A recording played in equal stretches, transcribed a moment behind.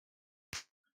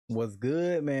What's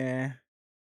good, man?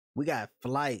 We got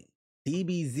Flight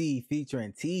DBZ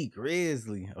featuring T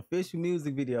Grizzley official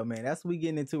music video, man. That's what we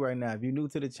getting into right now. If you're new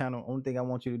to the channel, only thing I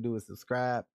want you to do is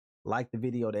subscribe, like the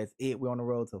video. That's it. We're on the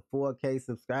road to 4K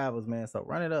subscribers, man. So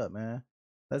run it up, man.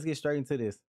 Let's get straight into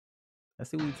this.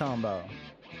 Let's see what we talking about.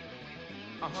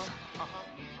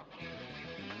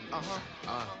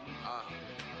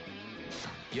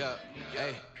 Yeah,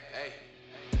 hey.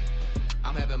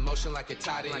 I'm having motion like a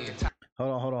tight end.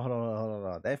 Hold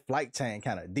on. That flight chain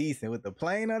kind of decent with the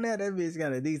plane on there. That bitch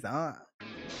kind of decent, huh?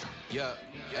 Yeah,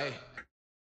 hey.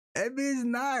 That bitch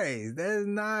nice. That's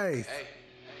nice. Hey.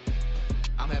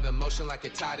 I'm having motion like a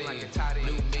tight end.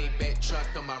 New Maybach truck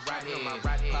on my right hand.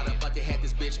 Powder bucket had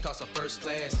this bitch cost a first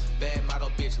class. Bad model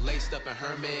bitch laced up in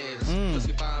Hermes.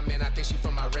 Pussy bomb, man, I think she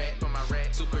from my rat.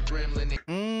 Super gremlin.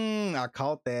 I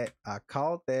caught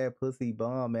that pussy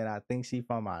bum, man. I think she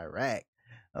from Iraq.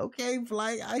 Okay,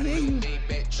 Flight, I hear you.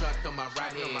 Maybach truck on my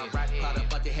right hand. Powder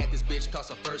bucket had this bitch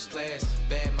cost a first class.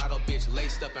 Bad model bitch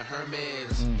laced up in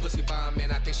Hermes. Pussy bomb,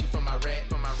 man, I think she from my rat.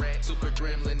 Super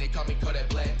gremlin, they call me Kodak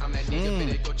Black. I'm that nigga,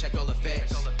 finna go check all the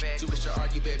facts. Too rich to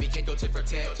argue, baby, can't go tit for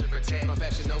tat. My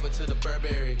fashion over to the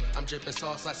Burberry. I'm dripping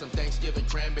sauce like some Thanksgiving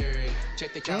cranberry.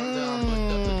 Check the calendar, I'm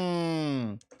booked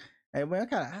up. Hey, man,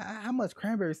 how much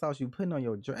cranberry sauce you putting on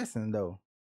your dressing though?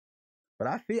 But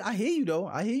I hear you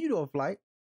though, Flight.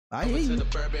 I hear you. To the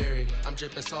Burberry. I'm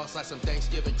dripping sauce like some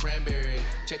Thanksgiving cranberry.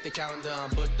 Check the calendar, I'm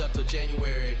booked up till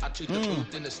January. I treat the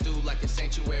booth in the stew like a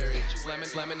sanctuary.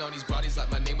 Slamming on these bodies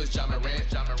like my name was John Morant.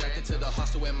 Jacket to the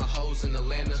hostel with my hoes in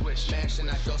Atlanta. Smashing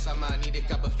that ghost, I might need a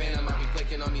cup of phantom. I be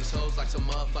flicking on these hoes like some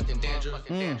motherfucking dandruff.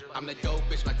 I'm the dope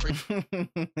bitch, my crib.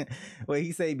 Well,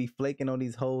 he say he be flaking on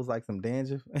these hoes like some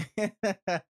dandruff.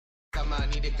 I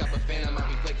might need a cup of phantom. I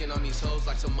be flicking on these hoes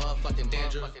like some motherfucking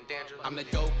dandruff. I'm the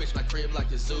dope bitch, my crib like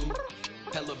a zoo.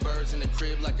 Hella birds in the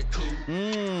crib like a coop.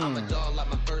 I'm a dog like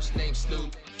my first name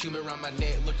Snoop. Human around my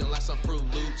neck looking like some Fruit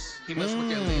Loops. He must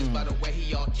work at Liz by the way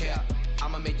he all cap.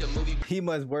 I'ma make a movie. He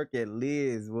must work at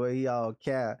Liz where he all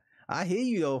cap. I hear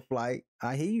you though, Flight.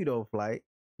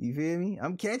 You feel me?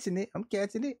 I'm catching it.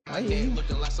 I hear you.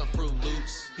 Looking like some Fruit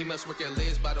Loops. He must work at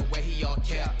Liz by the way he all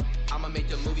cap. I'ma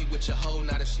make a movie with your hoe,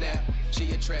 not a snap.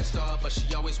 She a trash star, but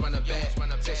she always run a back.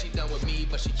 Said she done with me,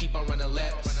 but she keep on running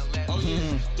laps. Oh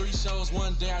yeah, 3 shows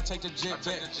one day, I take the jet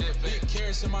back. Big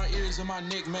carrots in my ears and my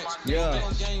neck match. Yeah.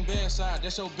 On game bad side,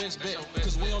 that's your best bet.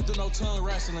 Cause we don't do no tongue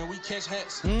wrestling, we catch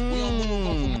hats. We don't move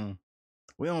on.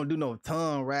 We don't do no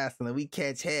tongue wrestling. We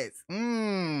catch hats. I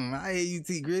hear you,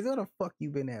 T Grizz. Where the fuck you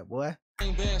been at, boy?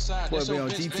 Bad side, Boy, be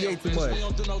on GTA too much. We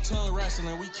don't do no tongue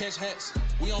wrestling. We catch hats.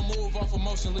 We don't move off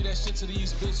emotion. Leave that shit to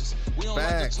these bitches. We don't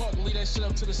like to talk. Leave that shit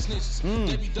up to the snitches.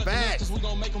 They be ducking up cause we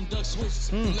gon' make them duck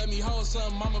switches. You let me hold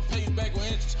something, I'ma pay you back with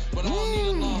interest. But I don't need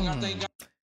it long. I think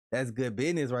that's good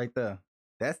business right there.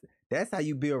 That's how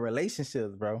you build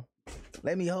relationships, bro.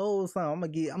 Let me hold some.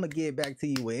 I'ma get back to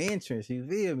you with interest. You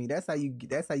feel me? That's how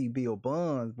you build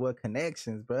bonds, boy,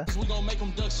 connections, bro. We gon' make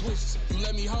them duck switches. You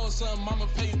let me hold something, I'ma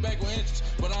pay you back with interest.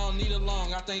 But I don't need it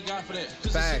long. I thank God for that.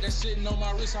 Cause the shit that's sitting on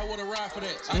my wrist, I would've ride for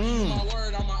that. I give you my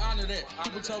word, I'ma honor that.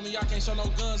 People told me I can't show no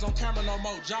guns on camera no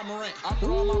more. Ja Morant, I put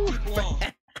all my people on.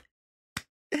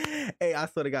 Hey, I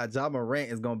swear to God, Ja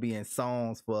Morant is gonna be in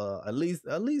songs for at least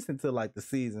until like the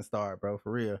season start, bro.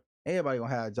 For real. Everybody gonna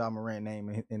have Ja Morant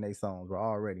name in their songs, bro,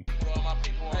 already.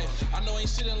 Hey, I know ain't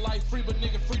shit in life free, but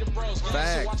nigga free the bros.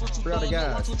 Facts. So watch what you blowing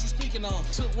on, watch what you speaking on.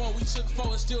 Took one, we took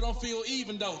 4, it still don't feel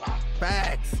even though.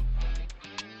 Facts.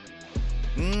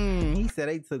 He said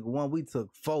they took 1, we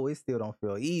took 4, it still don't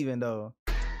feel even though.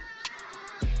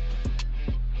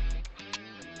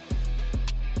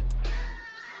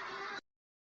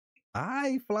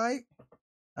 Alright, Flight.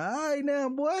 Alright now,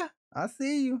 boy. I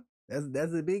see you.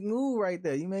 That's a big move right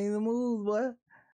there. You made the moves, boy.